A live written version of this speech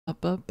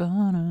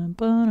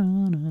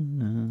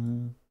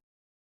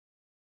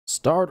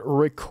Start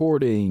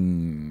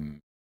recording.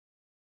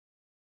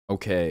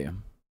 Okay.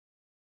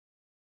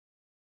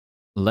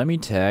 Let me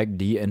tag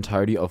the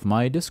entirety of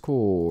my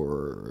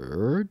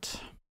Discord.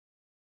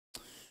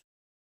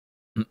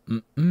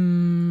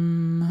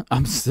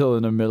 I'm still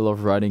in the middle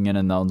of writing an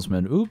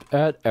announcement. Oop,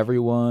 at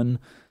everyone.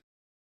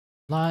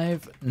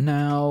 Live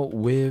now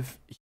with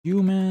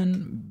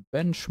human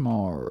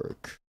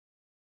benchmark.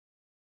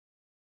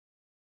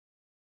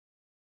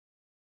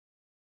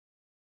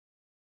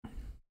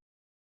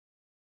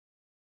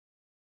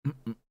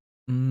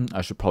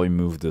 I should probably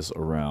move this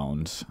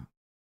around.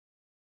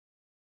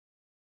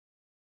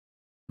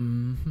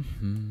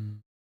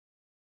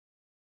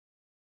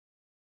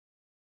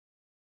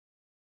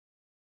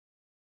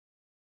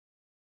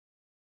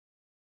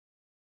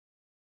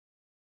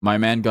 My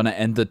man gonna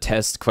end the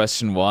test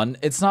question 1.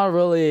 It's not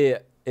really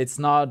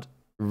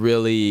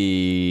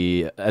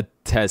a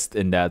test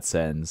in that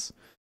sense.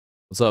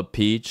 What's up,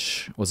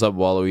 Peach? What's up,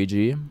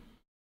 Waluigi?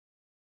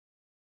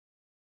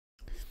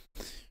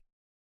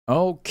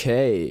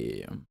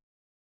 Okay.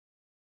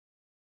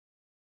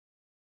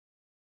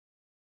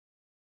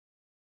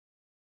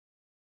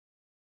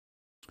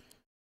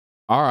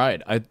 All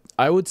right,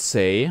 I would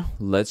say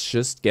let's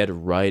just get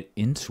right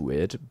into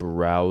it.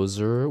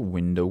 Browser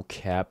window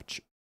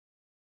capture.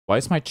 Why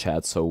is my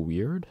chat so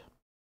weird?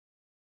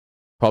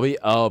 Probably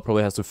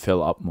has to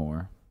fill up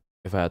more,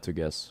 if I had to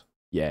guess.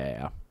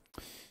 Yeah.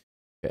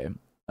 Okay.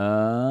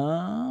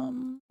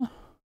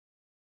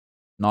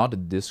 Not a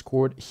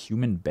Discord,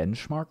 human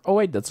benchmark. Oh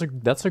wait, that's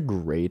a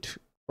great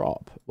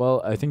crop.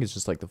 Well, I think it's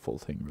just like the full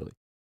thing, really.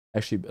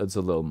 Actually, it's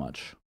a little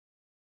much.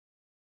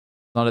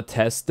 Not a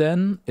test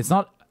then? It's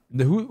not.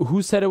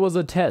 Who said it was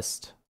a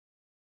test?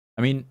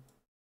 I mean,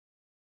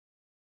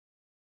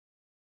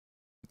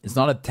 it's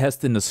not a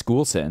test in the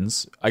school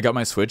sense. I got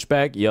my Switch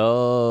back.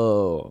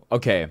 Yo.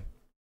 Okay.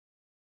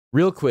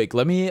 Real quick,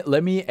 let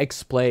me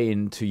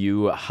explain to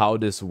you how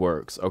this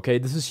works. Okay,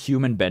 this is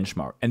human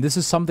benchmark, and this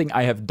is something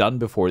I have done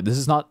before. This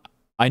is not.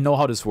 I know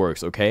how this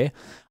works. Okay,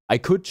 I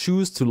could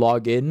choose to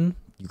log in.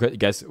 You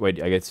guys,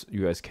 wait. I guess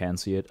you guys can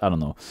see it. I don't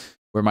know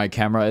where my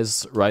camera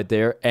is right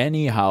there.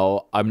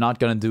 Anyhow, I'm not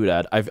gonna do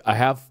that. I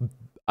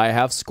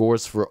have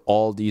scores for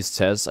all these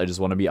tests. I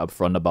just want to be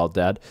upfront about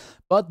that.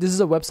 But this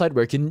is a website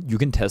where you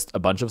can test a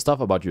bunch of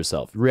stuff about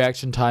yourself.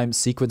 Reaction time,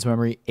 sequence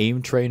memory,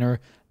 aim trainer,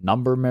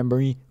 number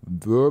memory,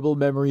 verbal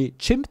memory,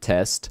 chimp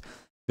test,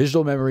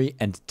 visual memory,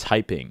 and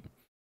typing.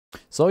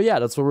 So yeah,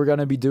 that's what we're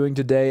gonna be doing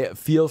today.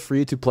 Feel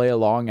free to play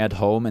along at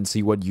home and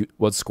see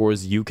what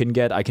scores you can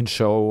get. I can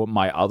show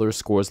my other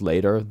scores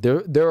later.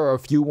 There are a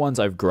few ones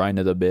I've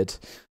grinded a bit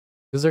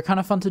because they're kind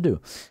of fun to do.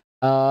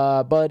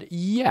 But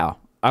yeah,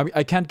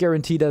 I can't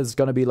guarantee that it's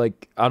gonna be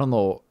like, I don't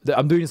know.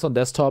 I'm doing this on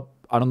desktop.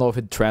 I don't know if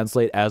it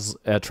translates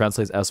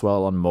as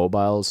well on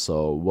mobile,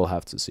 so we'll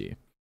have to see.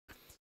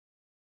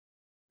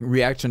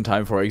 Reaction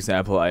time, for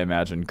example, I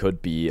imagine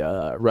could be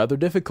rather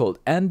difficult,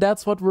 and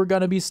that's what we're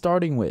gonna be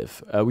starting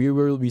with. We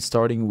will be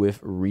starting with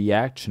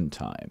reaction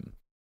time.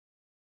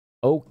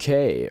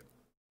 Okay.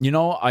 You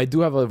know, I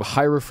do have a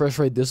high refresh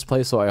rate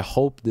display, so I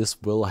hope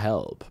this will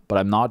help, but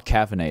I'm not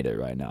caffeinated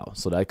right now,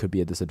 so that could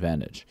be a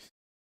disadvantage.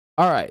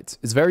 Alright,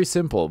 it's very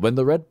simple. When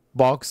the red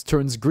box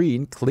turns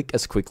green, click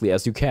as quickly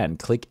as you can.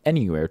 Click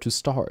anywhere to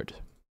start.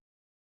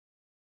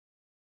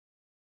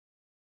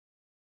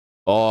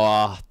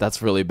 Oh,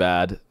 that's really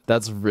bad.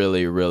 That's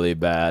really, really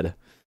bad.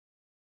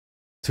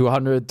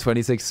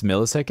 226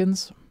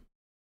 milliseconds?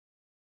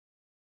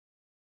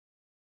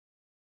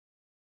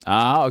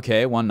 Ah,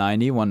 okay,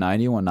 190,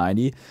 190,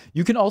 190.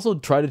 You can also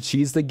try to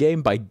cheese the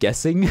game by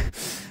guessing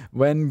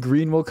when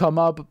green will come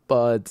up,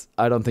 but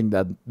I don't think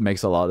that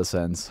makes a lot of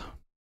sense.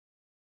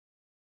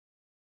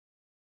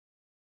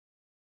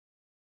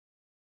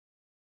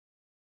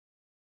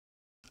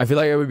 I feel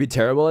like I would be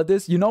terrible at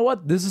this. You know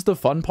what? This is the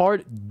fun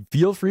part.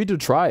 Feel free to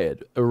try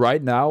it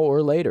right now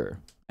or later,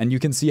 and you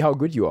can see how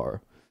good you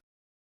are.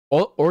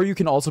 Or you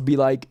can also be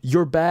like,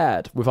 you're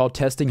bad, without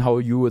testing how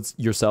you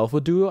yourself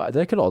would do.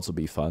 That could also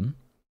be fun.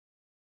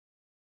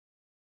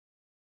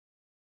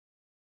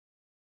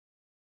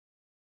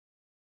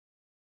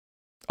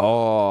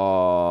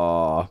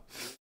 Oh,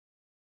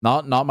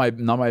 not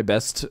my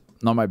best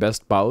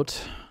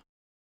bout.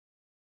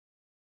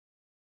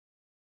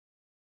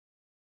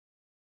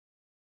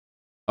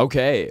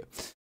 Okay.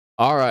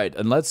 All right,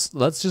 and let's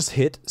just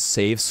hit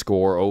save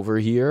score over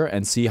here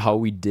and see how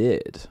we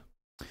did.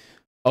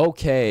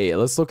 Okay,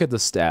 let's look at the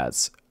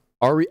stats.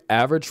 Our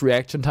average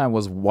reaction time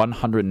was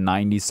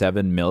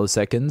 197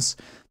 milliseconds.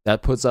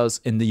 That puts us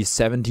in the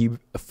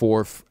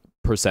 74th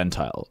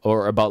percentile,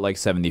 or about like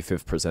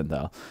 75th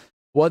percentile.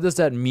 What does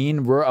that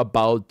mean? We're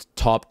about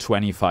top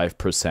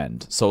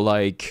 25%. So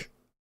like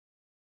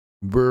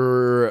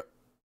we're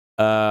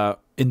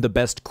in the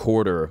best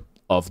quarter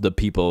of the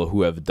people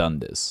who have done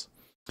this.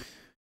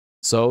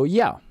 So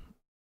yeah,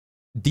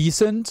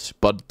 decent,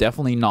 but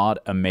definitely not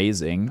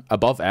amazing.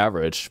 Above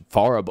average,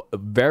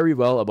 very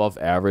well above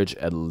average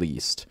at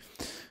least.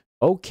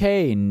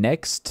 Okay,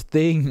 next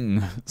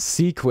thing.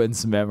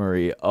 Sequence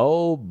memory.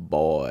 Oh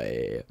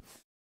boy.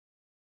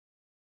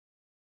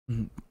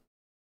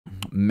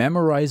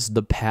 Memorize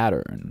the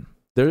pattern.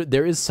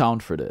 There is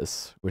sound for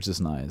this, which is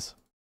nice.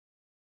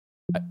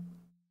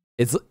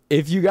 It's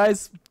if you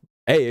guys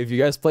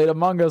played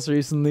Among Us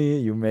recently,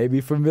 you may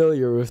be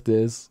familiar with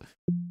this.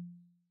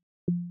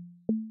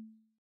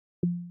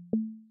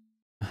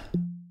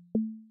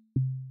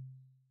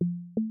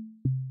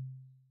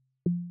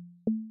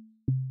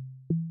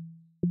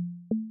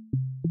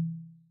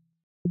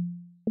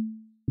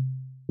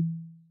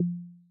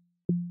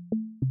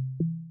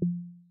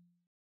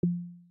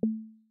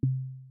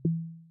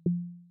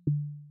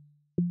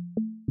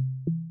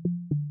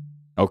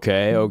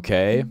 Okay,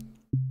 okay.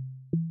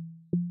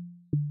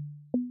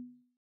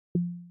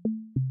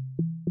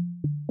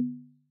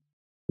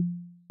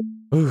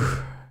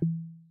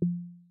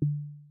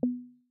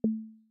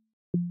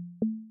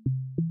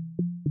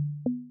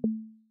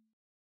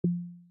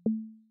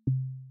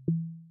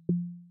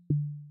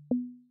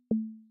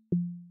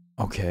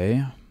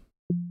 Okay.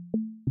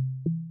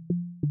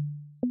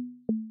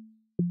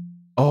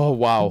 Oh,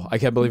 wow. I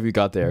can't believe we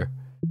got there.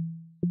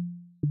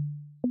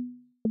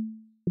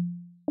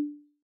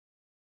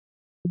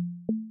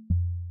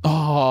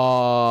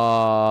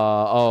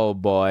 Oh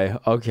boy.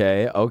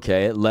 Okay,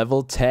 okay.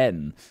 Level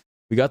 10.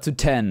 We got to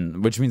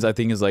 10, which means I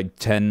think is like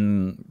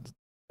 10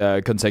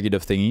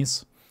 consecutive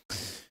thingies.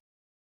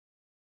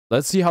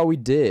 Let's see how we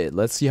did.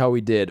 Let's see how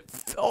we did.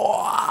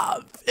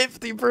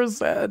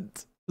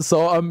 50%.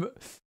 So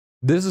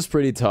this is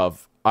pretty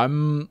tough.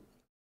 I'm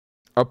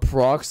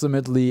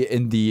approximately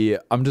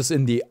I'm just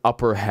in the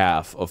upper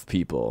half of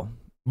people,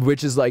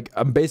 which is like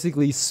I'm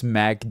basically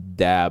smack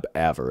dab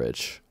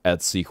average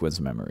at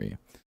sequence memory.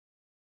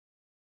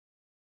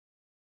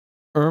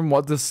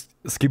 What this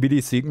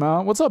Skibidi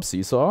Sigma? What's up,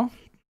 Seesaw?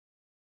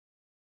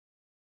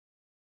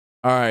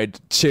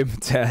 Alright,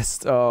 chimp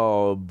test.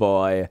 Oh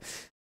boy.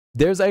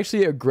 There's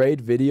actually a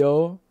great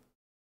video.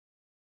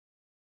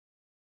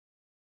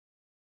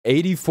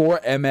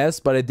 84 ms,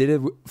 but I did it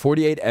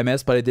 48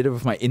 ms, but I did it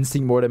with my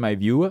instinct more than my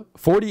view.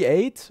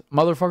 48?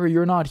 Motherfucker,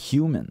 you're not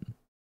human.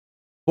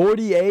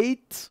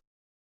 48?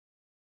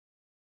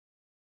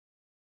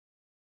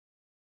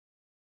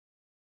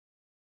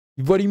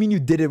 What do you mean you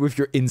did it with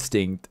your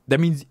instinct? That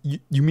means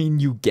you mean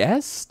you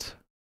guessed?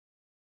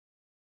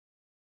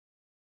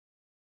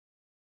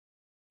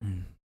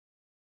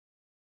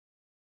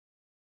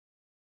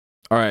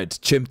 Alright,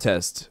 chimp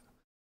test.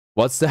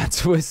 What's that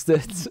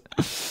twisted?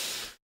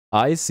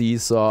 I see,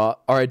 so...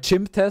 Alright,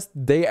 chimp test,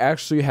 they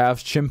actually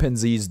have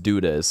chimpanzees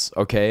do this,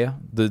 okay?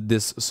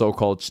 This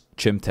so-called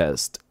chimp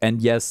test.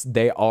 And yes,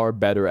 they are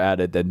better at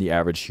it than the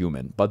average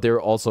human, but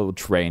they're also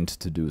trained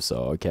to do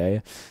so,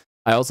 okay?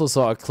 I also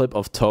saw a clip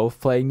of Toph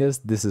playing this.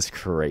 This is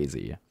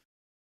crazy.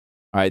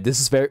 Alright, this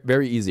is very,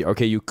 very easy.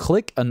 Okay, you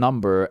click a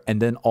number,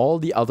 and then all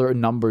the other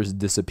numbers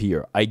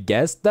disappear. I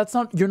guess that's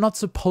not... You're not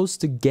supposed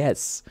to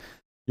guess.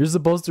 You're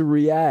supposed to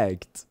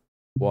react.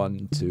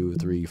 1, 2,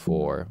 3,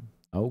 4.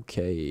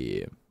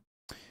 Okay.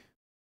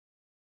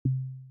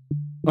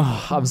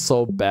 Oh, I'm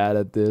so bad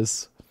at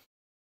this.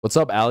 What's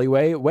up,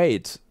 alleyway?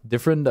 Wait,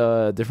 different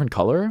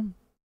color?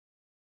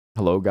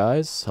 Hello,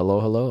 guys. Hello,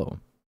 hello.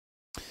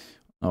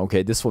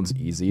 Okay, this one's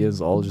easy.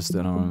 It's all just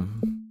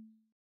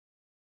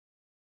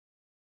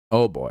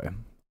Oh boy.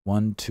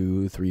 1,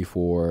 2, 3,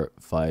 4,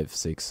 5,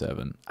 6,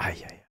 7.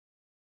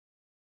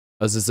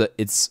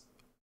 It's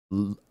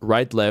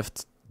right,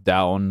 left,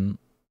 down,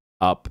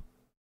 up,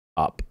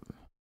 up.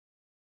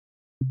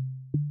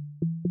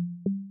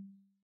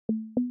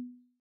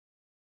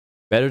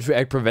 Better to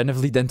act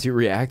preventively than to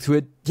react to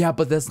it? Yeah,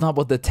 but that's not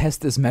what the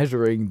test is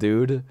measuring,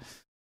 dude.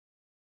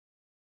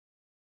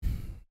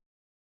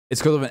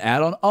 It's because of an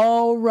add-on?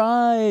 Oh,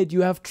 right.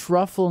 You have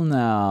truffle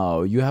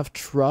now. You have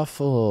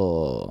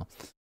truffle.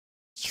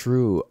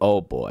 True.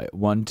 Oh, boy.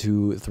 1,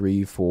 2,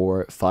 3,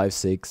 4, 5,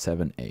 6,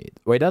 7, 8.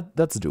 Wait,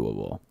 that's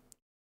doable.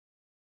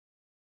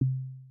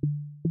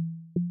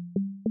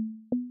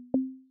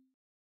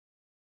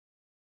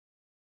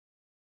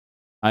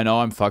 I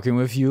know I'm fucking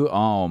with you.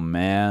 Oh,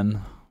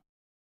 man.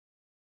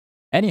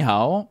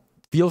 Anyhow,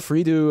 feel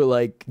free to,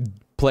 like,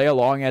 play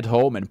along at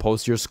home and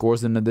post your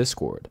scores in the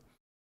Discord.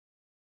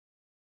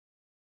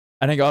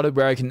 And I got it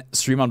where I can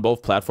stream on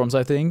both platforms,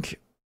 I think.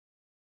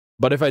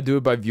 But if I do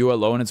it by view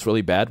alone, it's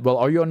really bad. Well,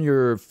 are you on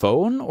your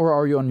phone or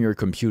are you on your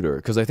computer?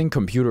 Because I think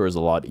computer is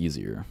a lot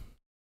easier.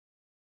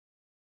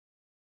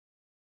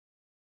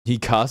 He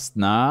cussed?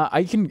 Nah,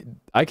 I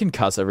can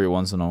cuss every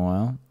once in a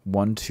while.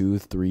 1, 2,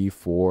 3,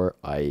 4,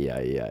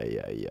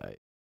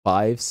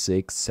 5,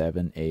 6,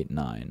 7, 8,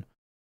 9.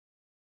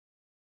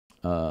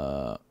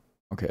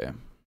 Okay.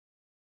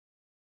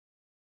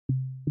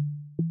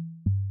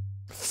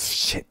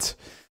 Shit.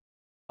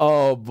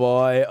 Oh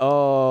boy.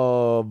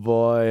 Oh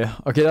boy.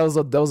 Okay, that was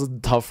a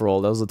tough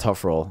roll. That was a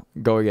tough roll.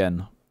 Go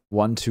again.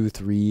 1, 2,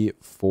 3,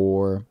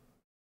 4,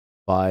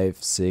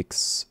 5,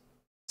 6,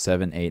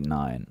 7, 8,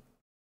 9.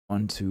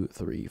 1, 2,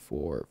 3,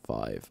 4,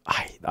 5.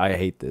 I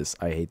hate this.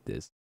 I hate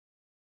this.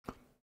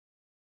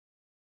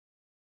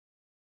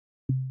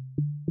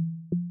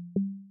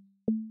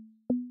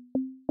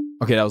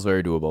 Okay, that was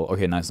very doable.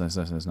 Okay, nice, nice,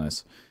 nice, nice,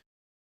 nice.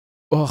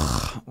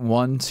 Ugh,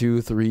 1,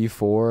 2, 3,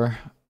 4,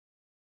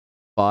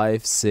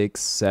 5,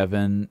 6,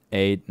 7,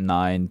 8,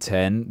 9,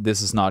 10.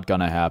 This is not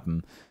gonna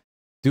happen.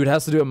 Dude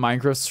has to do a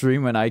Minecraft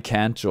stream when I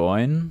can't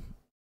join.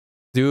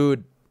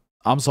 Dude,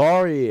 I'm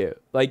sorry.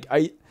 Like,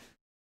 I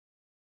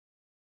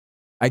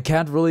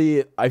can't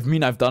really, I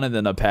mean, I've done it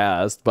in the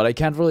past, but I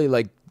can't really,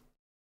 like,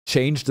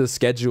 change the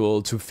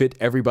schedule to fit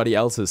everybody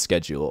else's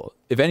schedule.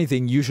 If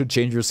anything, you should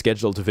change your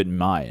schedule to fit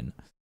mine.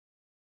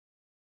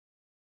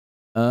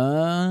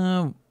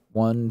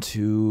 1,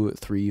 2,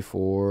 3,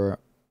 4,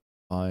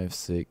 5,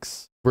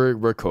 6.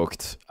 We're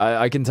cooked.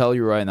 I can tell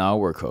you right now,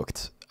 we're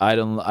cooked. I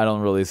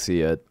don't really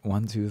see it.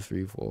 1, 2,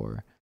 3,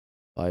 4,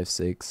 5,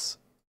 6.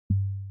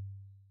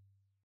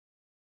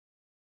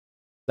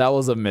 That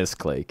was a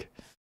misclick.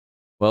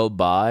 Well,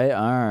 bye.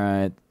 All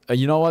right.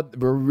 You know what?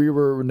 We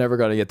were never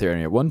gonna get there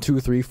anyway. 1, 2,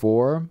 3,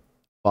 4,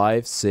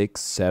 5,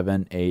 6,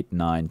 7, 8,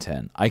 9,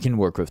 10. I can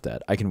work with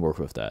that. I can work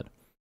with that.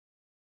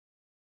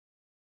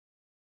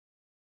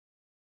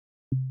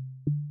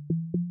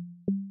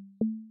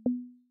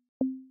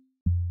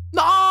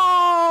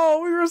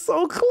 No! We were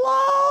so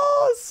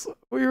close!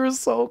 We were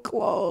so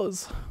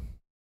close.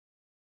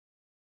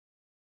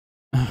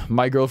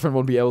 My girlfriend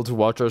won't be able to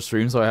watch our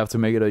stream, so I have to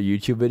make it a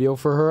YouTube video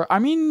for her. I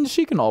mean,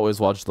 she can always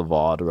watch the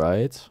VOD,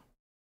 right?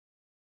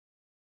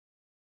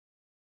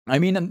 I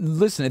mean,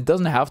 listen, it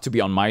doesn't have to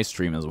be on my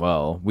stream as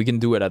well. We can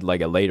do it at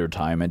like a later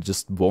time. It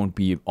just won't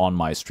be on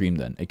my stream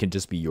then. It can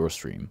just be your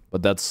stream.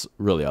 But that's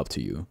really up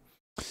to you.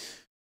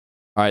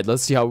 All right,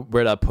 let's see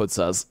where that puts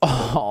us.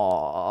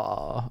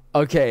 Oh,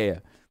 okay.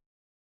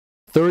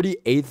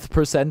 38th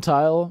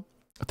percentile.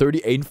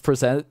 38th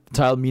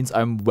percentile means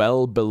I'm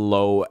well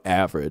below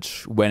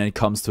average when it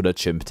comes to the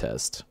chimp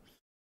test.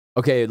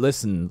 Okay,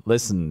 listen.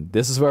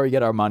 This is where we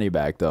get our money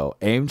back, though.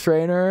 Aim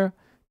trainer,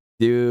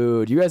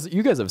 dude. You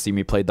guys have seen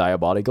me play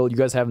Diabolical. You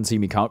guys haven't seen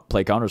me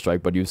play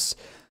Counter-Strike, but you've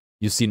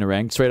seen a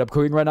rank. Straight up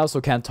cooking right now, so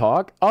can't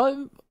talk.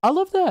 I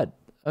love that.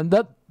 And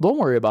that, don't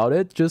worry about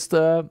it. Just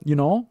you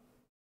know,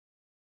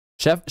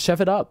 chef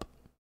it up.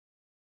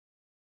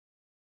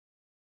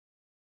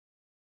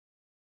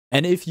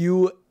 And if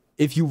you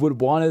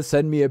would want to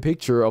send me a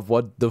picture of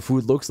what the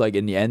food looks like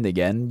in the end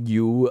again,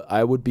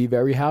 I would be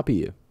very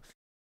happy.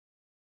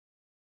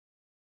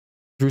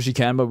 True, she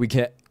can, but we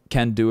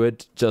can't do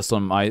it just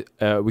on my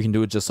we can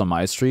do it just on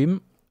my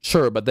stream.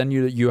 Sure, but then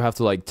you have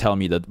to like tell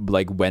me that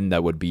like when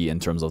that would be in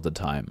terms of the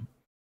time.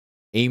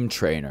 Aim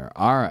trainer.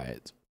 All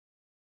right.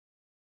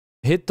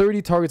 Hit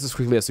 30 targets as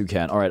quickly as you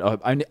can. All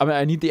right.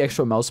 I need the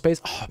extra mouse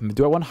space. Oh,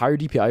 do I want higher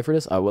DPI for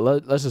this?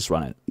 Well, let's just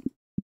run it.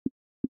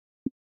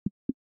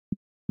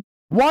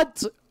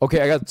 What? Okay,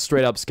 I got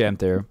straight up scammed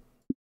there.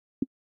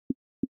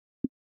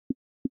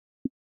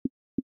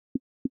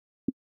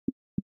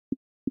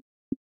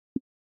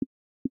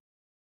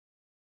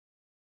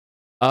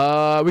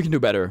 We can do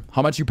better.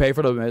 How much you pay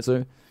for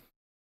the...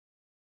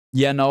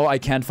 Yeah, no, I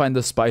can't find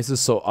the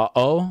spices,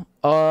 so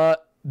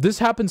this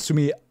happens to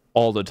me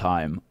all the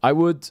time. I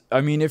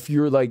mean, if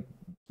you're like,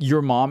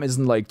 your mom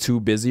isn't like too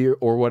busy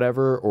or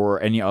whatever,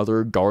 or any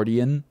other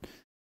guardian,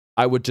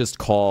 I would just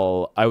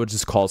call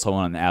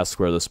someone and ask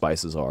where the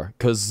spices are,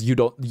 because you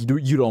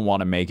don't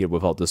want to make it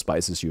without the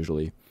spices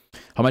usually.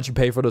 How much you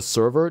pay for the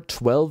server?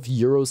 12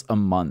 euros a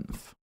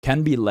month.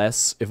 Can be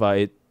less if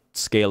I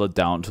scale it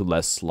down to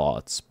less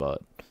slots,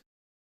 but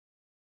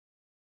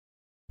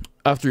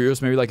after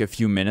years, maybe like a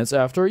few minutes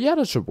after. Yeah,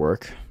 that should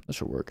work. That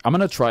should work. I'm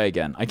gonna try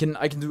again. I can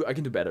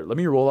do better. Let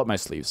me roll up my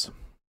sleeves.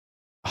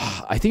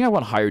 I think I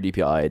want higher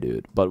DPI,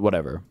 dude, but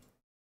whatever.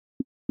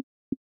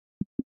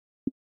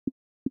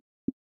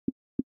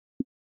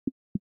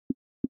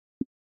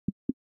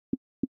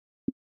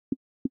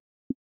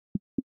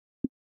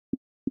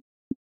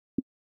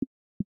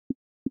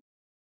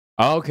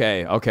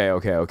 Okay.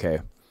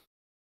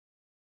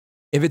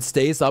 If it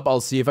stays up,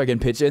 I'll see if I can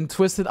pitch in.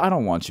 Twisted, I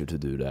don't want you to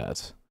do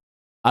that.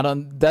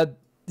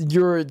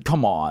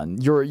 Come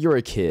on. You're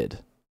a kid.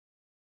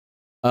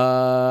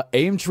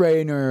 Aim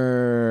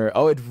trainer.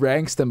 Oh, it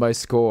ranks them by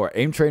score.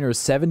 Aim trainer is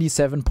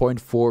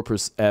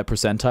 77.4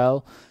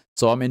 percentile.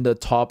 So I'm in the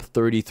top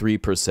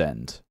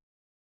 33%.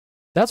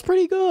 That's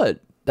pretty good.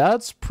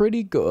 That's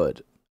pretty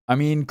good. I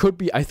mean,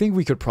 I think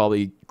we could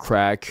probably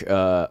crack,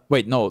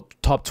 wait, no,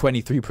 top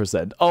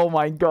 23%. Oh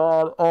my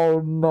god, oh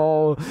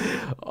no.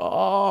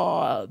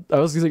 Oh, I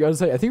was gonna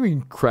say, I think we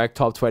can crack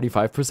top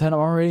 25%. I'm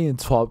already in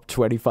top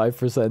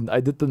 25%.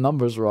 I did the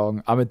numbers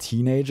wrong. I'm a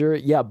teenager.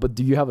 Yeah, but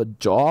do you have a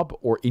job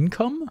or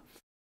income?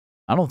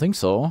 I don't think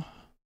so.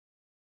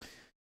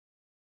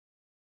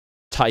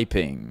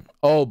 Typing.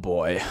 Oh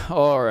boy.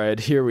 All right,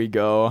 here we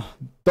go.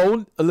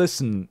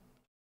 Listen,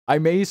 I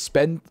may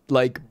spend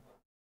like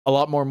a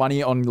lot more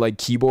money on like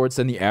keyboards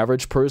than the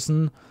average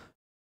person.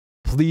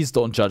 Please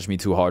don't judge me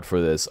too hard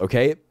for this,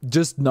 okay?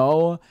 Just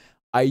know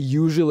I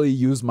usually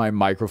use my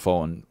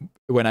microphone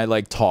when I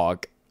like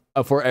talk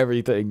for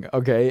everything,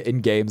 okay?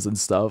 In games and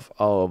stuff.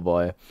 Oh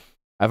boy.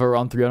 I have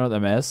around 300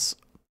 ms.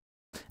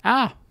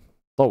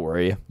 Don't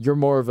worry. You're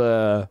more of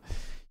a,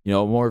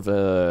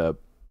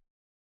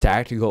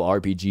 tactical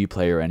RPG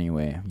player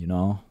anyway, you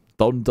know?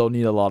 Don't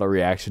need a lot of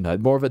reaction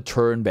time. More of a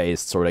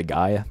turn-based sort of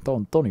guy.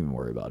 Don't even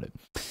worry about it.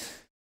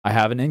 I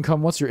have an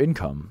income. What's your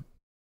income?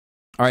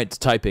 All right,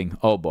 typing.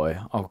 Oh boy.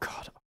 Oh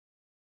god.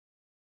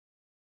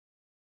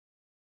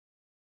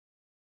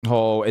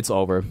 Oh, it's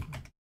over.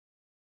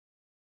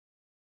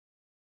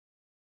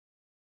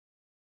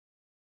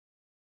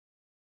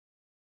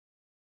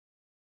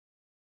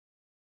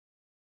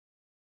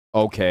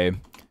 Okay.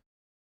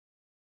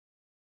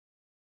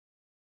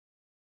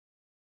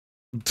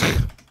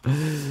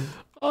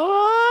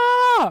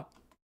 Ah!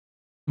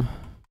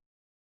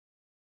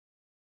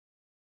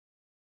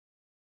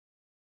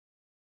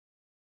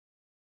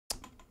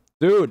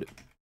 Dude.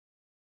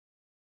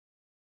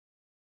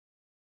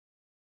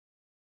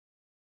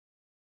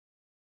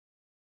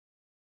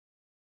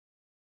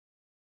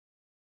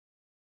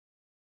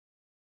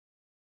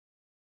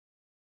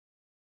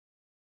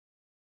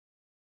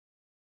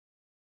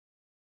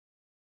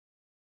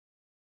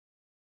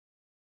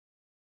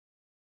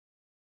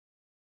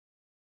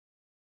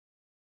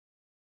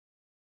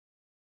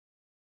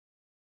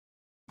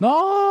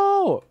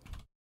 No!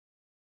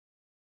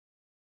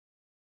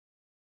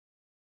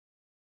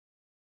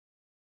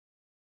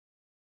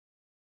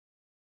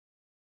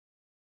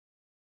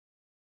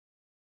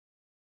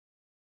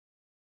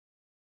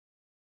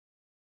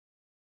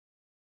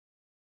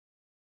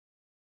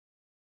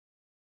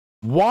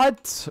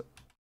 What?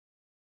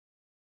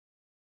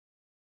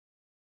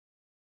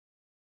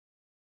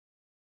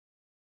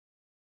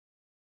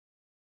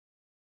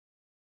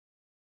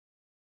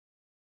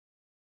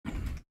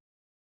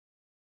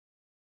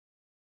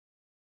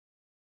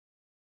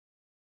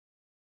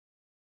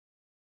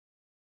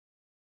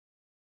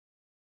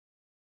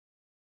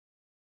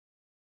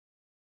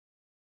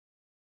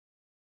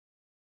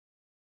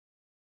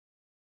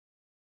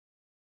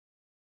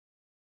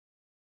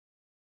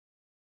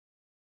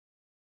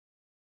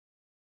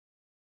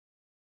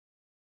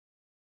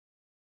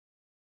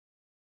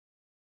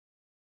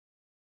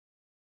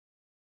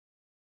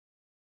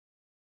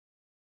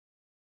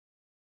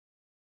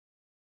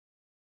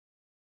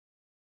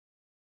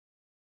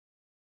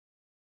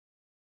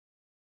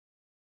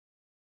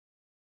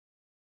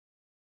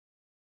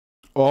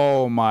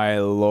 Oh my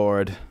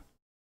lord.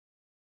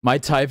 My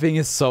typing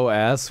is so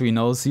ass. We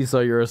know,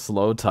 Cesar, you're a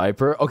slow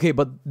typer. Okay,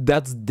 but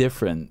that's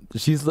different.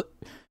 She's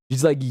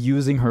like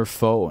using her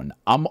phone.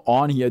 I'm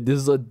on here. This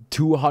is a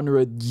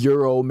 200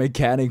 euro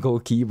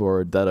mechanical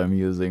keyboard that I'm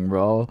using,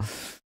 bro.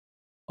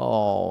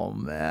 Oh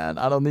man,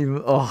 I don't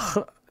even.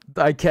 Oh,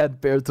 I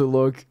can't bear to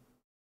look.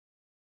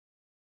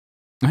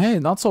 Hey,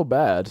 not so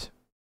bad.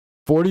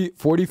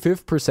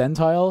 45th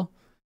percentile.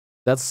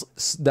 That's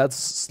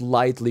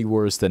slightly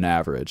worse than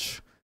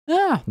average.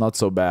 Yeah, not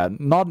so bad.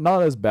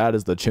 Not as bad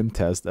as the chimp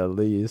test, at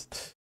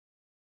least.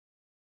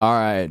 All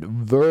right,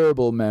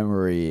 verbal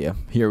memory.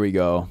 Here we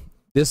go.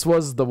 This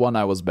was the one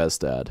I was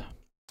best at.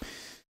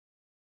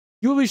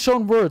 You will be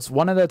shown words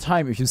one at a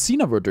time. If you've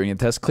seen a word during a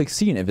test, click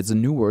seen. If it's a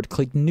new word,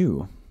 click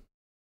new.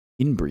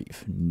 In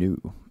brief,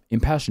 new.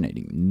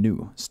 Impassionating,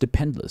 new.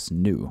 Stupendous,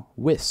 new.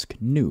 Whisk,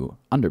 new.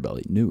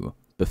 Underbelly, new.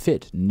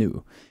 Befit,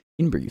 new.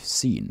 In brief,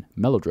 seen.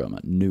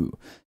 Melodrama, new.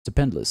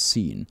 Stupendous,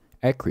 seen.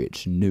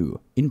 Acreage, new.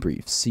 In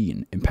brief,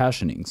 seen.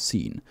 Impassioning,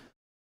 seen.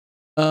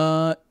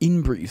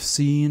 In brief,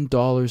 seen.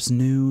 Dollars,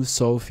 new.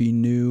 Sophie,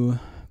 new.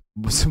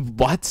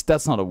 What?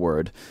 That's not a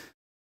word.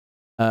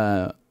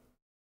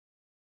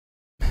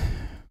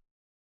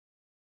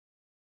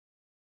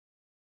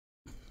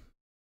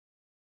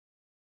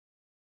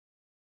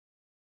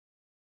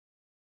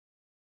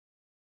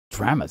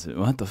 Dramatic.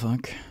 What the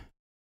fuck?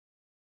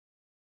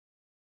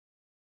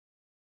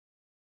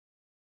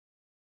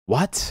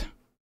 What?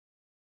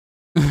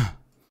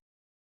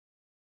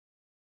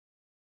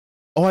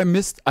 Oh, I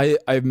missed. I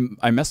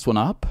messed one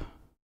up.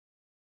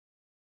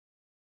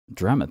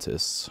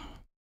 Dramatist.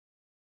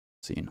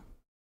 Scene.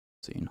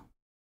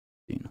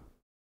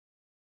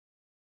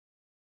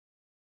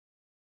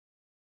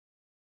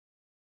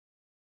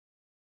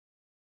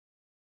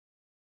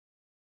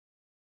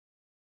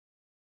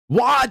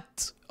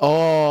 What?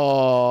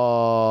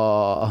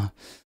 Oh.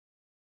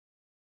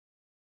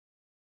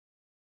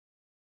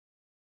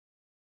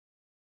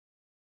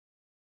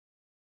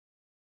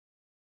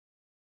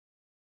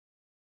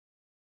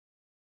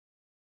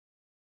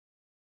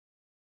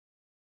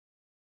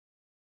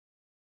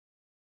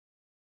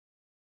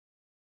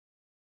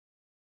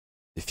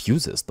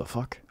 Diffuses, the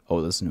fuck?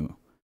 Oh, that's new.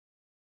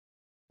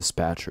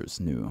 Dispatchers,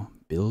 new.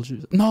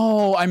 Bilgers.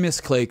 No, I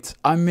misclicked.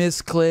 I'm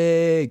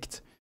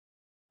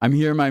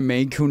here, my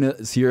main kun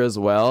is here as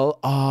well.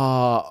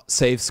 Ah,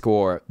 save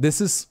score. This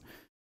is...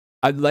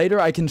 later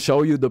I can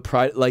show you the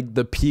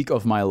the peak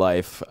of my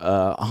life.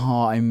 Oh,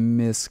 I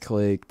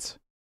misclicked.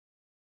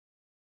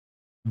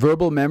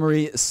 Verbal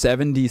memory,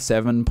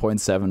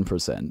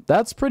 77.7%.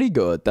 That's pretty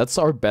good. That's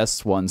our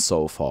best one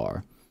so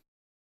far.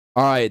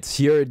 All right,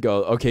 here it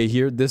goes. Okay,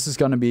 here this is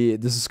gonna be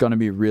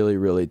really,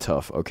 really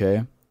tough.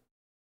 Okay.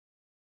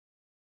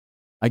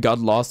 I got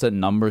lost at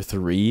number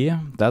 3.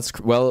 That's,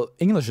 well,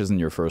 English isn't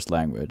your first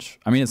language.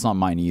 I mean, it's not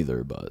mine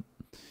either, but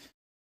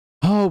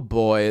Oh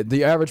boy,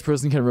 the average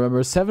person can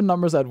remember 7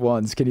 numbers at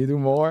once. Can you do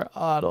more?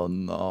 I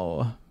don't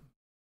know.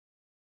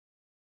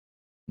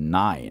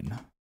 9.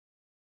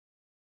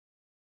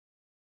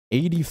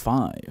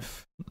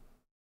 85.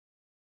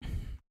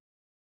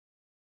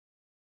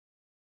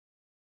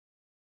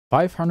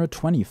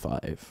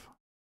 525.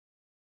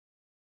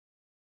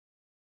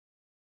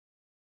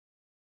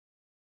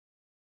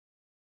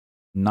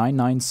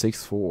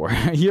 9964.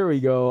 Here we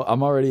go.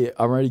 I'm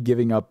already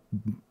giving up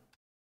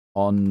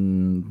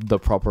on the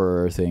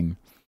proper thing.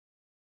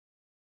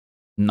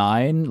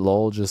 9,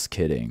 lol, just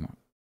kidding.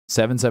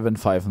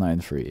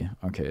 77593.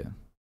 Okay.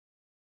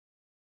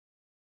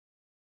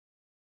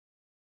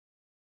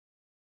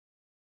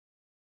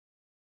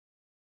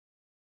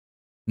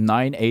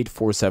 Nine eight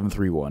four seven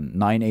three one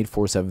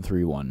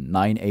 984731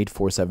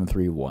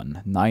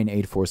 984731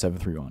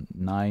 984731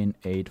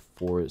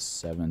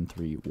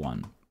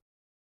 984731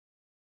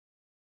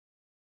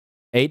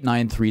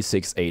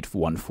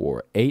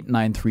 8936814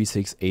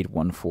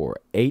 8936814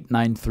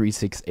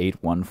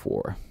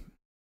 8936814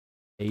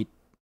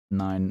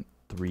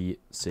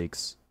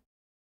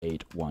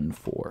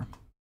 8936814.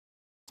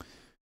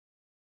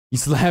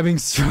 He's slamming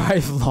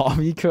Strife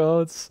lobby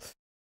codes.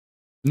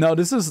 No,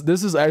 this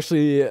is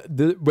actually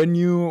when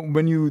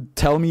you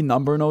tell me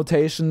number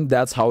notation,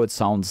 that's how it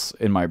sounds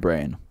in my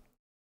brain.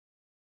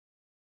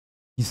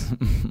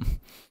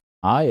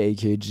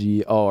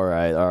 IAKG. All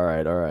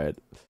right.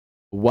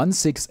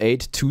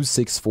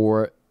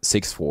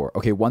 168264664.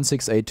 Okay,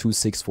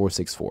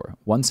 168264664.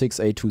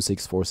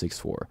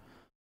 168264664.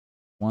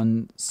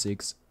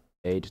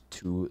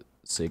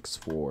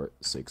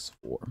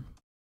 168264664.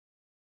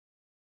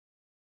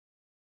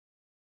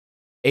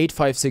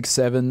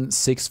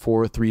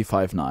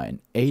 8567-64359.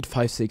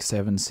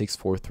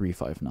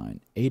 8567-64359.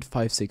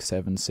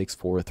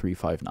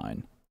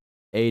 8567-64359.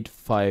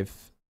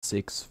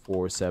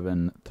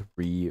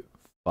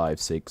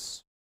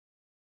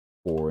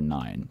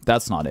 8564735649.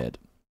 That's not it.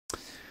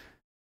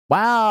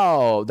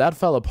 Wow, that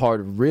fell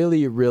apart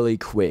really, really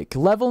quick.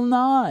 Level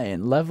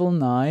 9. Level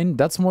 9.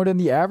 That's more than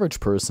the average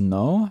person,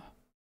 no?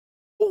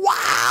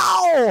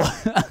 Wow!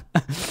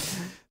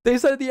 They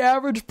said the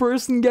average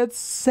person gets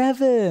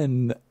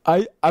 7.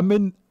 I'm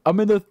in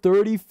the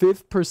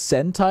 35th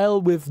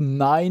percentile with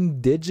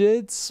 9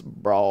 digits,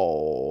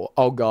 bro.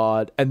 Oh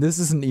god, and this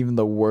isn't even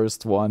the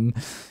worst one.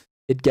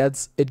 It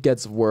gets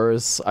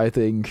worse, I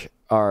think.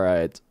 All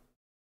right.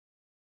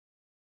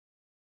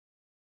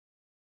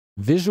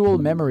 Visual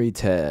memory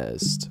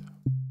test.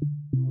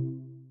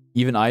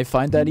 Even I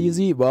find that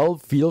easy. Well,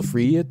 feel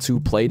free to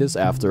play this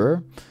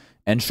after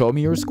and show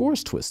me your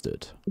scores,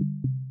 Twisted.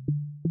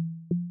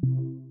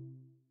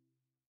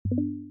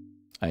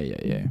 Ay.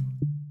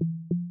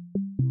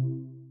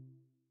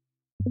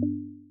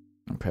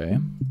 Okay.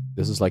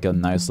 This is like a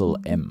nice little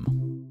M.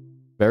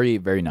 Very,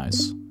 very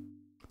nice.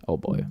 Oh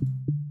boy.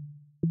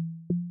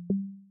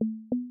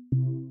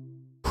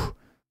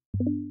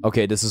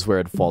 Okay, this is where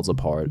it falls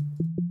apart.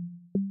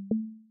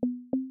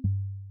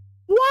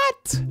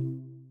 What?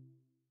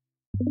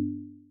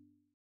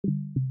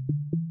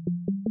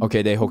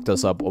 Okay, they hooked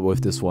us up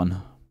with this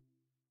one.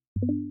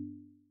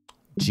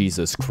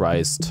 Jesus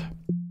Christ.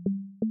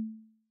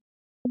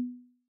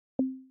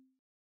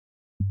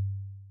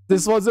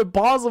 This was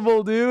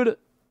impossible, dude.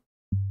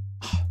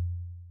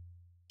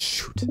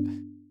 Shoot.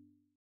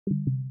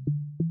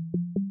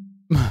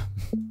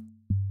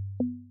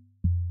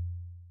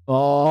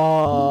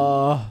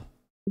 Oh.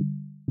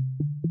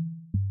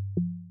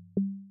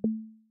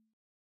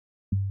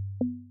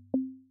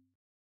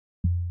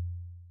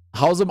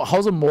 How's a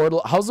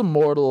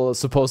mortal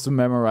supposed to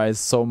memorize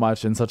so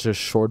much in such a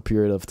short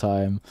period of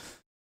time?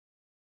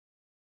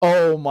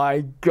 Oh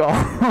my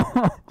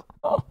god.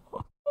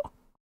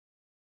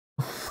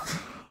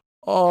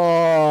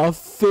 Oh,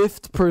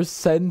 5th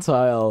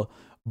percentile.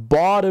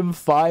 Bottom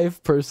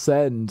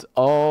 5%.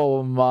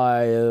 Oh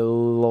my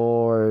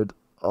lord.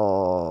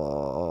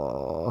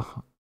 Oh,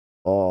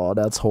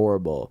 that's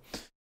horrible.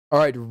 All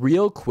right,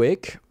 real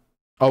quick.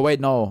 Oh wait,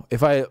 no.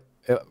 If I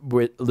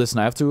wait, listen,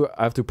 I have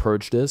to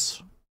purge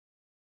this.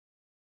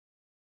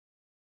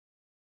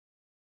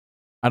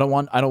 I don't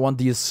want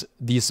these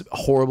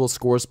horrible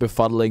scores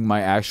befuddling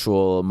my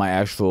actual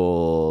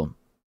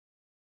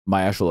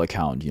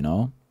account, you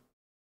know?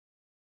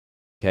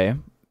 Okay,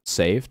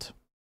 saved.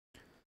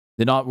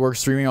 Did not work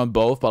streaming on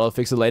both, but I'll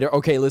fix it later.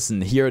 Okay,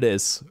 listen, here it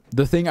is.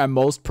 The thing I'm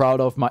most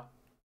proud of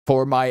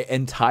for my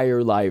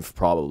entire life,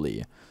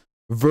 probably.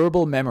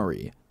 Verbal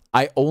memory.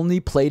 I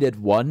only played it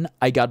one.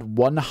 I got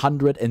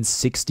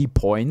 160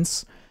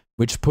 points,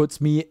 which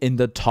puts me in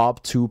the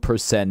top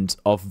 2%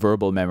 of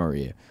verbal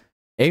memory.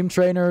 Aim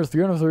trainer,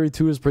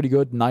 332 is pretty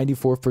good.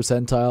 94th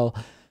percentile.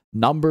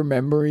 Number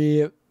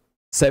memory,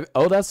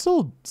 oh, that's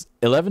still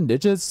 11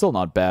 digits. Still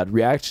not bad.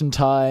 Reaction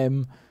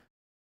time.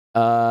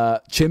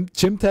 Chimp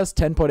test,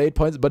 10.8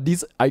 points. But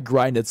these, I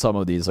grinded some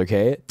of these,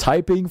 okay?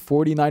 Typing,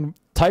 49.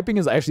 Typing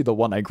is actually the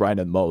one I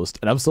grinded most.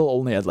 And I'm still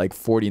only at like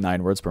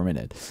 49 words per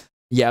minute.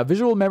 Yeah,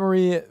 visual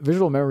memory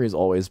has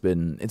always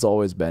been, it's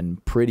always been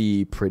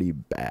pretty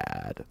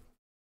bad.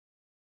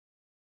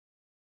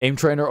 Aim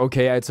trainer,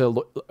 okay, it's a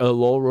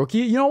low rookie.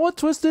 You know what,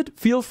 Twisted?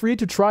 Feel free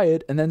to try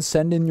it and then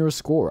send in your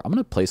score. I'm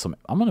gonna play some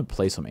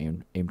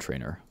aim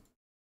trainer.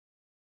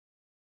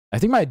 I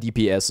think my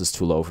DPS is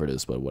too low for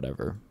this, but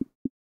whatever.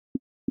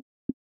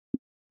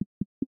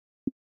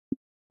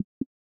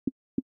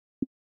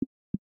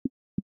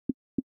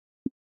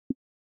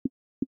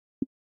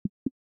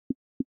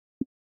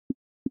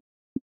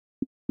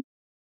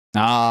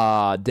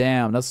 Ah,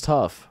 damn, that's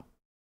tough.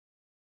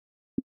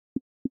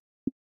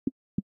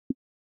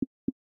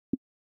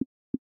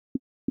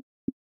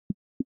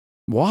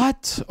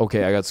 What?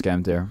 Okay, I got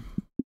scammed there.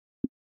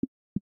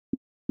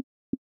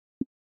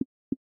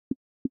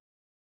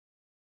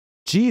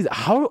 Jeez,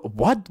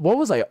 what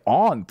was I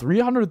on?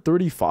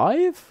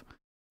 335?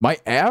 My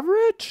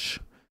average?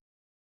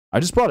 I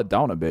just brought it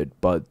down a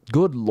bit, but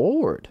good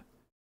lord.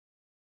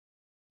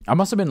 I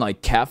must have been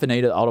like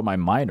caffeinated out of my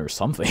mind or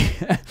something.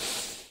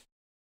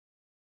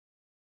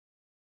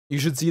 You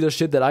should see the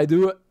shit that I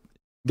do.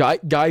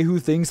 Guy who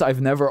thinks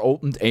I've never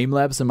opened aim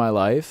labs in my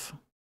life.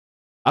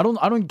 I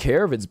don't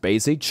care if it's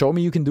basic. Show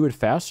me you can do it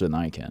faster than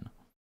I can.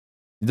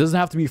 It doesn't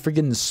have to be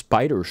freaking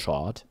spider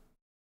shot.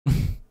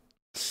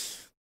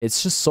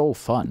 It's just so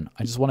fun.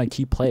 I just want to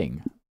keep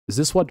playing. Is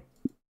this what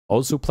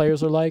Osu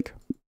players are like?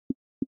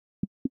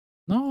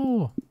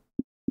 No.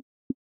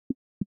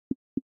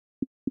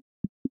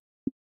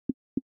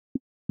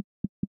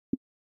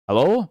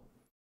 Hello?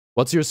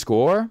 What's your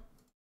score?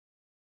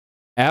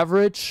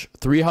 Average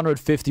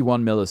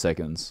 351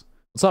 milliseconds.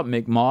 What's up,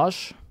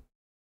 McMosh?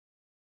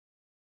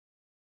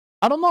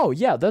 I don't know.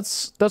 Yeah,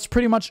 that's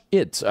pretty much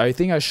it. I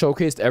think I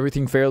showcased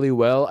everything fairly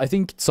well. I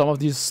think some of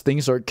these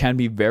things can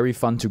be very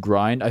fun to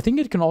grind. I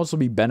think it can also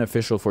be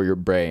beneficial for your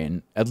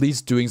brain. At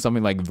least doing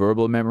something like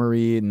verbal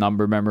memory,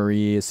 number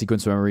memory,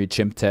 sequence memory,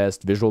 chimp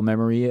test, visual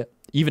memory,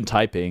 even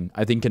typing,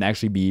 I think can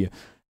actually be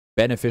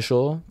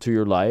beneficial to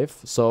your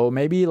life. So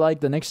maybe like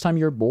the next time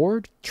you're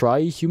bored,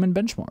 try human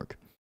benchmark.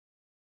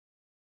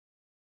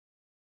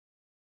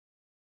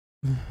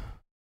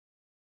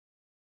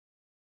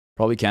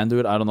 Probably can do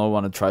it. I don't know.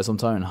 Want to try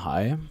sometime in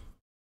high?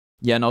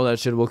 Yeah, no, that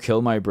shit will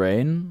kill my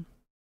brain.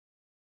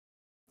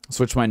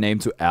 Switch my name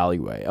to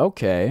Alleyway.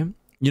 Okay.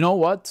 You know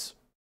what?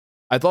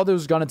 I thought it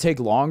was gonna take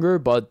longer,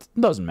 but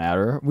it doesn't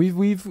matter.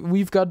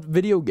 We've got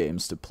video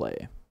games to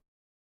play.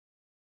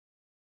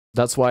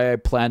 That's why I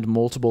planned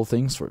multiple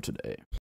things for today.